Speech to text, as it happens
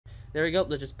There we go.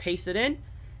 Let's just paste it in.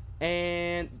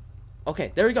 And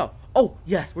okay, there we go. Oh,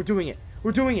 yes, we're doing it.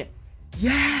 We're doing it.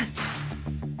 Yes!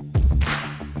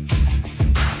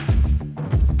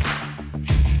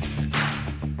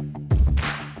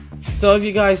 So if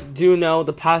you guys do know,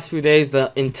 the past few days,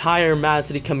 the entire Mad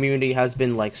City community has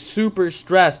been like super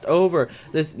stressed over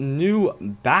this new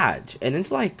badge. And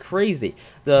it's like crazy.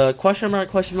 The question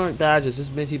mark badge has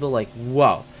just been people like,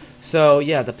 whoa. So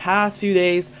yeah, the past few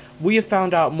days, we have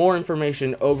found out more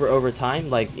information over time.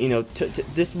 Like, you know,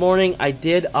 this morning I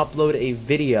did upload a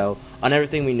video on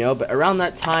everything we know. But around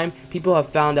that time, people have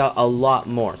found out a lot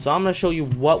more. So I'm going to show you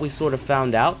what we sort of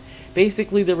found out.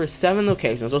 Basically, there were 7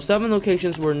 locations. So 7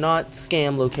 locations were not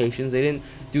scam locations. They didn't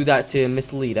do that to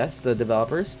mislead us, the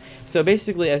developers. So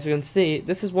basically, as you can see,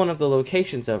 this is one of the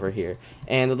locations over here.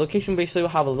 And the location basically will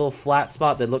have a little flat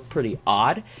spot that look pretty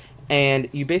odd. And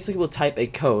you basically will type a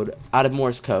code out of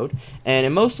Morse code.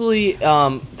 And mostly,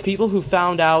 people who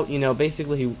found out, you know,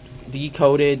 basically who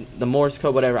decoded the Morse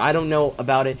code, whatever, I don't know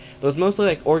about it. It was mostly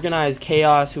like Organized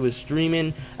Chaos who was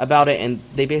streaming about it, and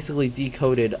they basically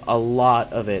decoded a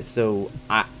lot of it, so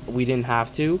we didn't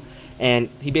have to, and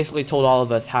he basically told all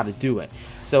of us how to do it.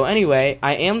 So anyway,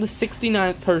 I am the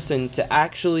 69th person to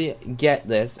actually get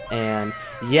this, and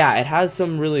yeah, it has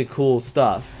some really cool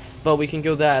stuff. But we can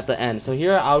go that at the end. So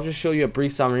here I'll just show you a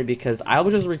brief summary because I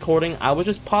was just recording. I was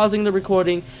just pausing the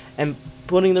recording and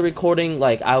putting the recording,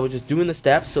 like I was just doing the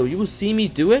steps. So you will see me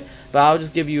do it, but I'll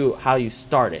just give you how you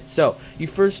start it. So you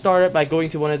first start it by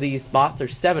going to one of these spots.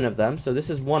 There's 7 of them. So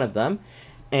this is one of them.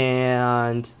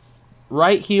 And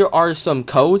right here are some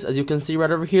codes, as you can see right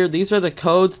over here. These are the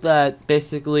codes that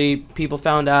basically people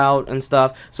found out and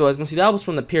stuff. So as you can see, that was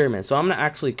from the pyramid. So I'm going to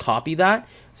actually copy that.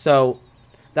 So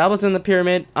that was in the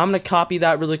pyramid. I'm going to copy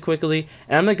that really quickly,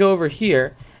 and I'm going to go over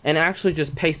here and actually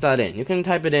just paste that in. You can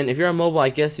type it in. If you're on mobile, I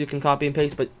guess you can copy and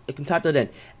paste, but you can type that in.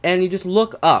 And you just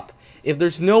look up. If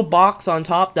there's no box on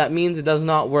top, that means it does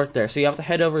not work there. So you have to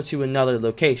head over to another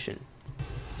location.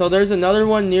 So there's another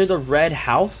one near the red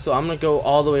house. So I'm going to go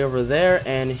all the way over there,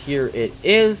 and here it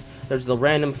is. There's the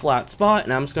random flat spot,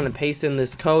 and I'm just going to paste in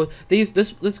this code.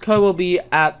 This code will be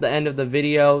at the end of the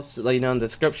video, so, you know, in the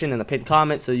description and the pinned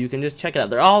comment, so you can just check it out.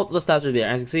 They're all the steps are there.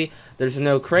 As you can see, there's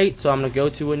no crate, so I'm going to go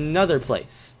to another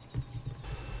place.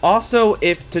 Also,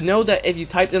 to know that if you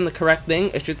typed in the correct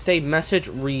thing, it should say message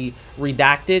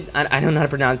redacted. I don't know how to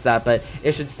pronounce that, but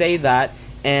it should say that.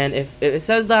 And if it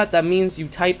says that, that means you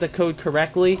typed the code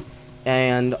correctly.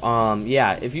 And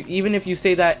yeah, even if you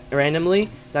say that randomly,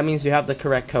 that means you have the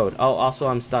correct code. Oh, also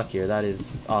I'm stuck here. That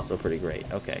is also pretty great.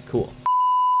 Okay, cool.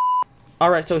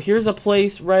 Alright, so here's a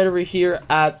place right over here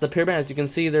at the pyramid. As you can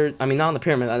see there, I mean not on the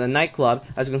pyramid, at the nightclub.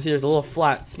 As you can see, there's a little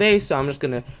flat space, so I'm just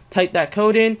gonna type that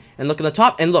code in and look at the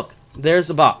top, and look, there's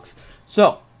the box.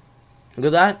 So look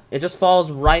at that, it just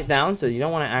falls right down, so you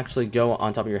don't want to actually go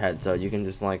on top of your head. So you can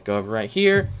just like go over right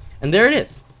here, and there it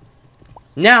is.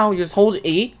 Now you just hold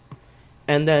E,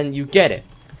 and then you get it.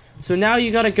 So now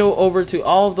you gotta go over to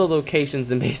all of the locations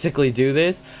and basically do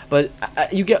this, but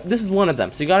this is one of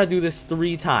them, so you gotta do this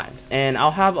 3 times, and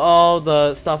I'll have all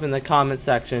the stuff in the comment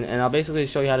section, and I'll basically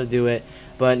show you how to do it.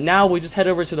 But now we just head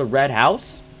over to the red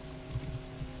house.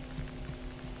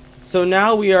 So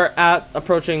now we are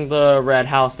approaching the red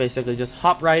house. Basically just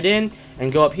hop right in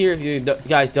and go up here. If you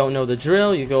guys don't know the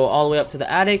drill, you go all the way up to the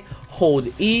attic, hold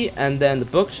E, and then the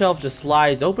bookshelf just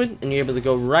slides open, and you're able to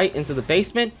go right into the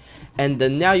basement. And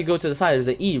then now you go to the side, there's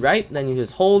an E, right? Then you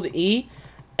just hold E,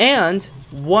 and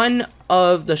one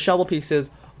of the shovel pieces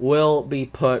will be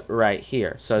put right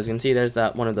here. So as you can see, there's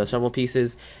that one of the shovel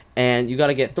pieces, and you got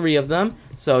to get 3 of them.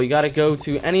 So you got to go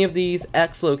to any of these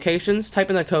X locations, type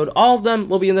in the code. All of them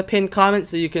will be in the pinned comment,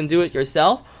 so you can do it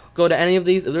yourself. Go to any of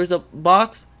these. If there's a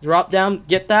box, drop down,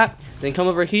 get that, then come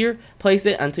over here, place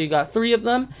it until you got 3 of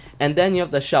them, and then you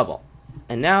have the shovel.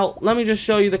 And now, let me just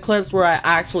show you the clips where I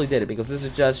actually did it, because this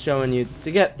is just showing you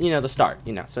to get, you know, the start,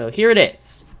 you know. So here it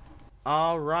is.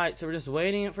 Alright, so we're just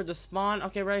waiting for the spawn.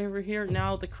 Okay, right over here,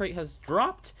 now the crate has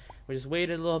dropped. We just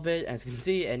waited a little bit, as you can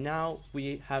see, and now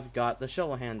we have got the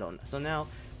shovel handle. So now,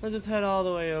 let's just head all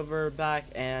the way over, back,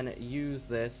 and use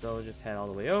this. So we'll just head all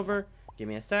the way over. Give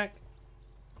me a sec.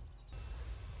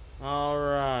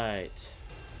 Alright.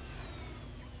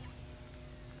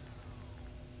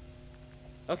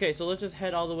 Okay, so let's just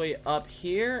head all the way up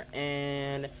here,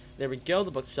 and there we go,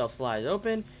 the bookshelf slides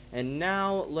open, and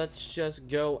now let's just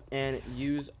go and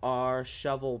use our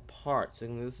shovel parts.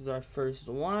 And this is our first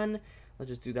one.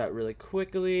 Let's just do that really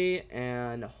quickly,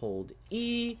 and hold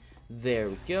E, there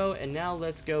we go, and now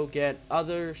let's go get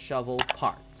other shovel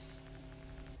parts.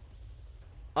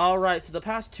 Alright, so the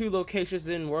past 2 locations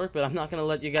didn't work, but I'm not going to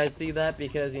let you guys see that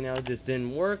because, you know, it just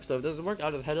didn't work. So if it doesn't work,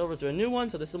 I'll just head over to a new one.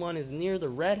 So this one is near the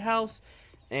red house.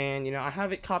 And, you know, I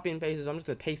have it copy and pasted, so I'm just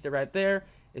going to paste it right there.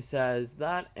 It says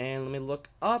that, and let me look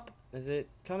up. Is it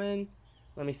coming?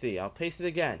 Let me see. I'll paste it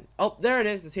again. Oh, there it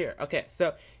is. It's here. Okay,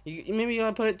 so maybe you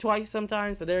want to put it twice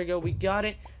sometimes, but there we go. We got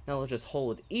it. Now let's just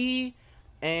hold E.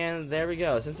 And there we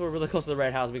go. Since we're really close to the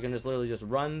red house, we can just literally just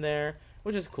run there,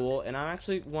 which is cool. And I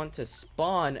actually want to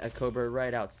spawn a cobra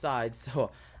right outside,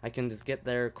 so I can just get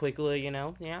there quickly, you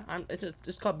know. Yeah, it's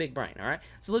just called big brain, alright?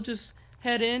 So let's just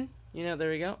head in. You know,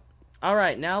 there we go.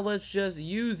 Alright, now let's just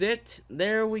use it.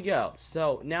 There we go.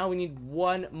 So now we need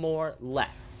one more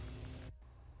left.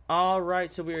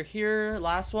 Alright, so we're here,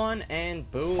 last one, and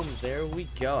boom, there we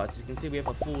go. As you can see, we have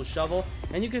a full shovel.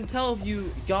 And you can tell if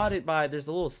you got it by, there's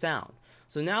a little sound.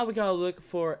 So now we gotta look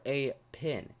for a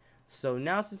pin. So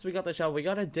now since we got the shovel, we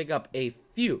gotta dig up a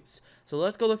fuse. So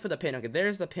let's go look for the pin. Okay,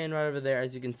 there's the pin right over there.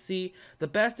 As you can see, the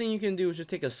best thing you can do is just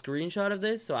take a screenshot of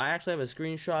this. So I actually have a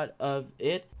screenshot of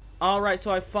it. Alright,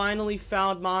 so I finally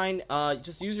found mine.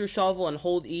 Just use your shovel and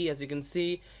hold E. As you can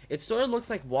see, it sort of looks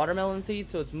like watermelon seed,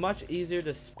 so it's much easier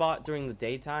to spot during the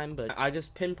daytime. But I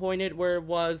just pinpointed where it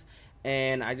was,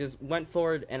 and I just went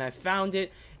forward and I found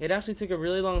it. It actually took a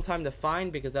really long time to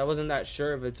find because I wasn't that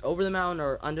sure if it's over the mountain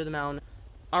or under the mountain.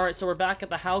 Alright, so we're back at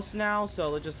the house now,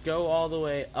 so let's just go all the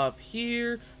way up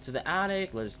here to the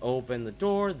attic. Let's open the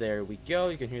door. There we go.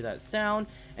 You can hear that sound.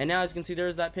 And now, as you can see,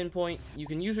 there's that pinpoint. You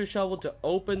can use your shovel to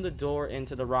open the door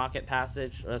into the rocket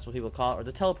passage, or that's what people call it, or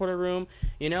the teleporter room,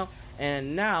 you know.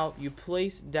 And now you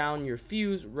place down your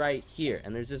fuse right here.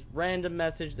 And there's this random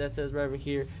message that says right over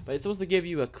here, but it's supposed to give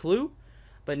you a clue.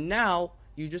 But now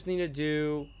you just need to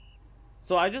do...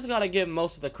 So I just gotta give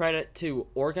most of the credit to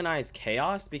Organized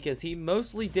Chaos because he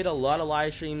mostly did a lot of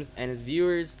live streams and his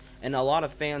viewers and a lot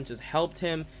of fans just helped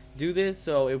him do this.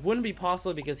 So it wouldn't be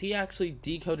possible because he actually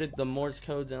decoded the Morse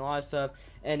codes and a lot of stuff.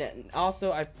 And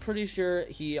also I'm pretty sure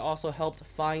he also helped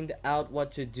find out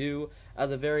what to do at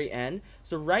the very end.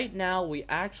 So right now we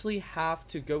actually have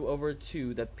to go over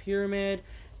to the pyramid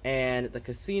and the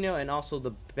casino and also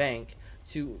the bank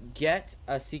to get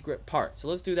a secret part. So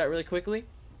let's do that really quickly.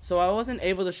 So I wasn't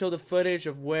able to show the footage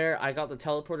of where I got the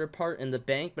teleporter part in the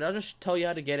bank, but I'll just tell you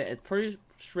how to get it. It's pretty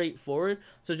straightforward.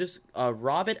 So just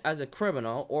rob it as a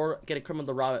criminal or get a criminal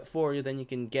to rob it for you, then you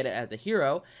can get it as a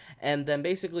hero. And then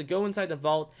basically go inside the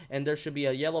vault and there should be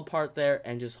a yellow part there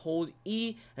and just hold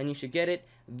E and you should get it.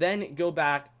 Then go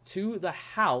back to the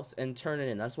house and turn it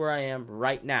in. That's where I am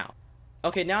right now.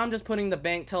 Okay, now I'm just putting the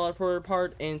bank teleporter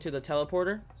part into the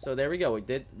teleporter. So there we go. We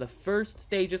did the first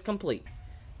stage is complete.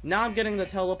 Now I'm getting the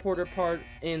teleporter part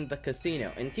in the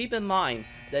casino. And keep in mind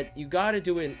that you gotta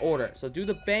do it in order. So do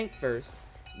the bank first,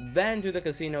 then do the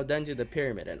casino, then do the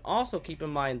pyramid. And also keep in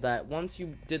mind that once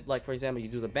you did, like for example, you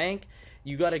do the bank,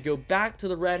 you gotta go back to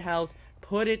the red house,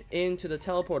 put it into the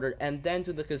teleporter, and then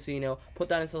to the casino, put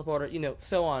that in the teleporter, you know,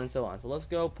 so on and so on. So let's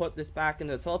go put this back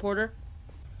into the teleporter.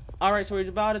 Alright, so we're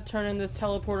about to turn in this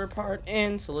teleporter part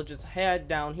in. So let's just head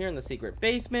down here in the secret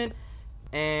basement.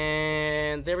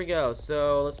 And there we go.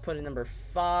 So let's put in number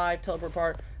 5 teleport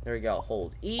part. There we go.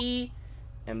 Hold E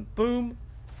and boom,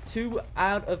 2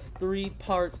 out of 3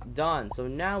 parts done. So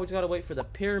now we just gotta wait for the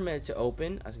pyramid to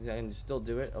open. I can still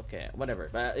do it. Okay, whatever.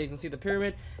 But you can see the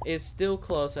pyramid is still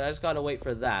closed, so I just gotta wait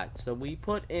for that. So we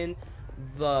put in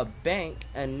the bank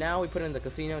and now we put in the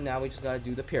casino. Now we just gotta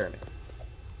do the pyramid.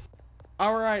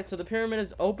 Alright, so the pyramid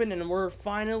is open and we're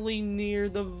finally near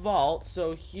the vault.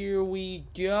 So here we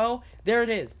go. There it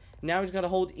is. Now we just gotta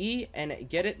hold E and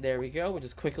get it. There we go. We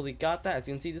just quickly got that. As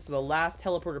you can see, this is the last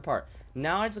teleporter part.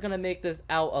 Now I'm just gonna make this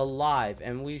out alive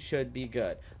and we should be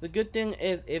good. The good thing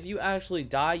is if you actually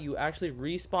die, you actually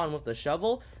respawn with the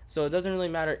shovel. So it doesn't really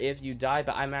matter if you die,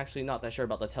 but I'm actually not that sure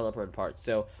about the teleporter parts.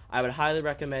 So I would highly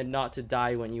recommend not to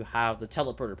die when you have the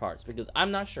teleporter parts because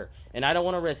I'm not sure. And I don't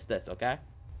want to risk this, okay?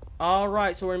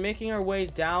 Alright, so we're making our way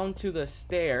down to the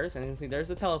stairs, and you can see there's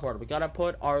the teleporter. We gotta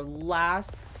put our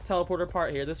last teleporter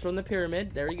part here. This is from the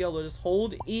pyramid. There you go. We'll just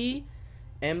hold E,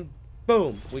 and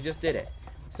boom, we just did it.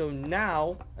 So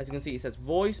now, as you can see, it says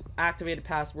voice activated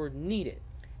password needed.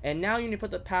 And now you need to put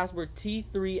the password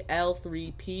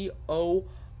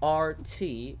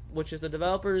T3L3PORT, which is the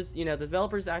developers, you know, the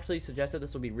developers actually suggested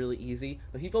this would be really easy.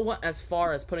 But people went as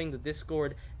far as putting the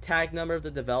Discord tag number of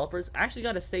the developers. I actually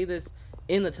gotta say this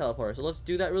in the teleporter. So let's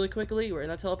do that really quickly. We're in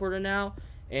the teleporter now.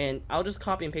 And I'll just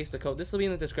copy and paste the code. This will be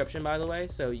in the description, by the way,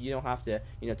 so you don't have to,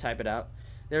 you know, type it out.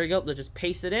 There we go. Let's just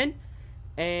paste it in.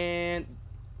 And,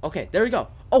 okay, there we go.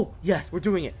 Oh, yes, we're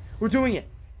doing it. We're doing it.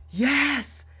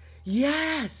 Yes!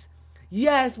 Yes!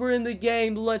 Yes, we're in the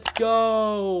game. Let's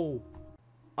go.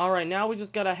 Alright, now we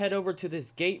just gotta head over to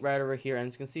this gate right over here, and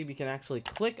as you can see, we can actually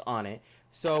click on it.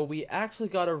 So we actually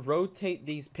gotta rotate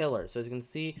these pillars. So as you can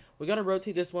see, we gotta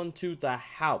rotate this one to the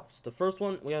house. The first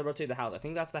one, we gotta rotate the house. I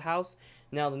think that's the house.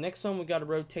 Now the next one, we gotta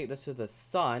rotate this to the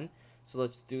sun. So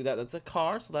let's do that. That's a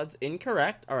car, so that's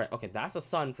incorrect. Alright, okay, that's a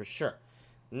sun for sure.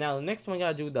 Now the next one, we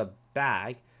gotta do the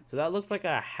bag. So that looks like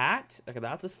a hat. Okay,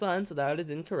 that's a sun, so that is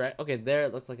incorrect. Okay, there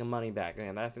it looks like a money bag. Okay,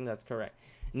 I think that's correct.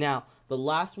 Now, the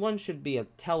last one should be a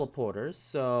teleporter.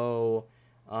 So,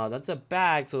 that's a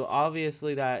bag, so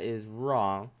obviously that is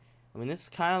wrong. I mean, this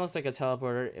kind of looks like a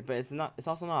teleporter, but it's not. It's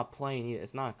also not a plane either.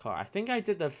 It's not a car. I think I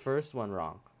did the first one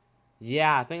wrong.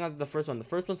 Yeah, I think I did the first one. The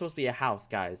first one's supposed to be a house,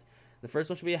 guys. The first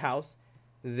one should be a house.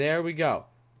 There we go.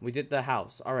 We did the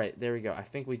house. Alright, there we go. I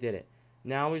think we did it.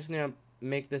 Now we're just going to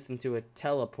make this into a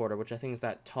teleporter, which I think is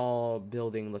that tall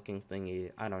building looking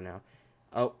thingy. I don't know.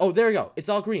 Oh, there we go. It's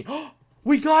all green.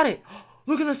 We got it!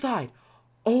 Look on the side.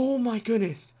 Oh my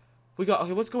goodness.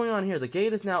 Okay, what's going on here? The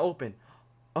gate is now open.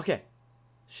 Okay.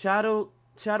 Shadowed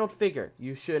figure.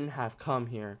 You shouldn't have come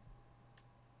here.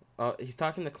 He's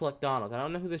talking to Cluckdonald's. I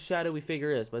don't know who this shadowy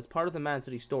figure is, but it's part of the Mad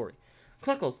City story.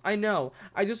 Cluckles, I know.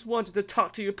 I just wanted to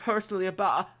talk to you personally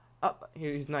about...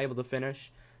 he's not able to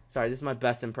finish. Sorry, this is my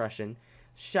best impression.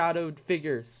 Shadowed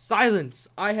figure, silence!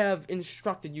 I have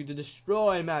instructed you to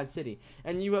destroy Mad City,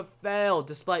 and you have failed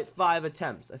despite 5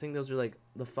 attempts. I think those are like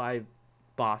the 5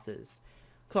 bosses.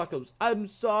 Cluckles, I'm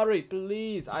sorry,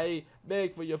 please. I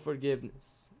beg for your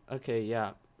forgiveness. Okay,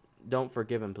 yeah. Don't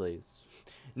forgive him, please.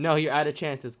 No, you're out of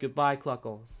chances. Goodbye,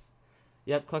 Cluckles.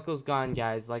 Yep, Cluckles gone,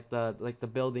 guys. Like the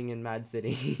building in Mad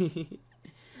City.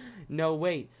 No,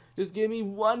 wait. Just give me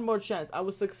one more chance. I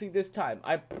will succeed this time.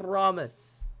 I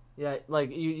promise. Yeah,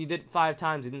 like, you did 5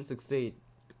 times. You didn't succeed.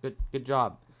 Good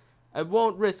job. I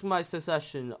won't risk my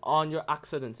succession on your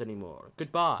accidents anymore.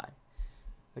 Goodbye.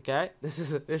 Okay?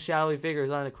 This shadowy figure is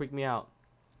starting to creep me out.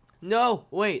 No!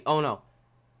 Wait. Oh, no.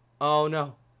 Oh,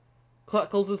 no.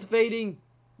 Cluckles is fading.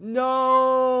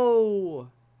 No!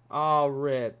 Oh,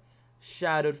 rip.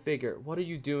 Shadowed figure. What are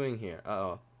you doing here?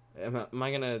 Uh-oh. Am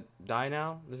I gonna die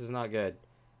now? This is not good.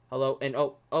 Hello? And,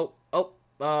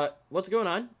 what's going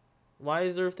on? Why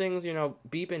is there things, you know,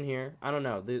 beeping here? I don't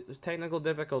know. There's technical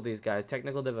difficulties, guys.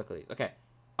 Technical difficulties. Okay.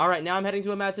 Alright, now I'm heading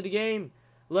to a Mad City game.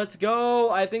 Let's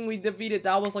go. I think we defeated.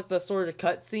 That was like the sort of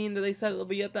cutscene that they said it'll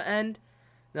be at the end.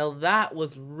 Now, that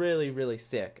was really, really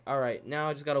sick. Alright, now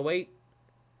I just gotta wait.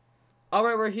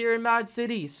 Alright, we're here in Mad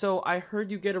City. So, I heard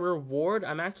you get a reward.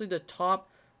 I'm actually the top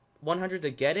 100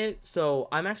 to get it. So,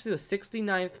 I'm actually the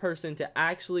 69th person to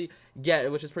actually get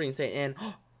it, which is pretty insane. And,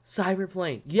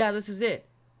 cyberplane. Yeah, this is it.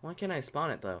 Why can't I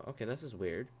spawn it, though? Okay, this is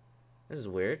weird. This is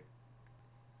weird.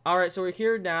 Alright, so we're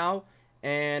here now,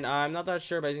 and I'm not that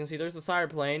sure, but as you can see, there's the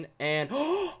cyberplane, and...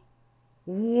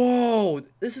 Whoa!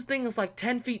 This thing is like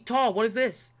 10 feet tall. What is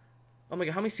this? Oh my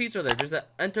god, how many seats are there? There's that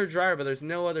enter driver, but there's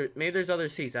no other... Maybe there's other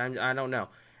seats. I don't know.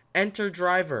 Enter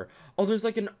driver. Oh, there's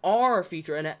like an R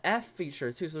feature and an F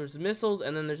feature, too. So there's missiles,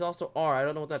 and then there's also R. I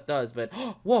don't know what that does, but...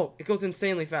 Whoa! It goes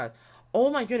insanely fast.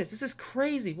 Oh my goodness, this is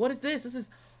crazy. What is this? This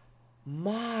is...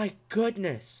 My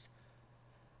goodness.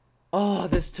 Oh,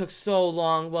 this took so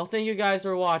long. Well, thank you guys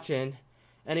for watching.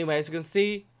 Anyway, as you can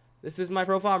see, this is my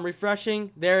profile. I'm refreshing.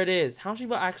 There it is. How many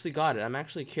people actually got it? I'm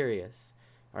actually curious.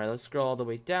 Alright, let's scroll all the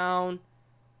way down.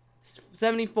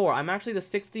 74. I'm actually the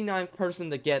 69th person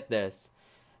to get this.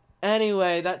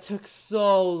 Anyway, that took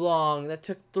so long. That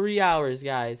took 3 hours,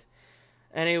 guys.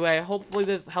 Anyway, hopefully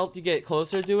this helped you get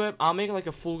closer to it. I'll make like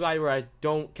a full guide where I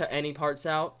don't cut any parts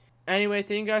out. Anyway,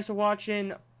 thank you guys for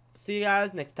watching. See you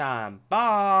guys next time.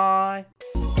 Bye!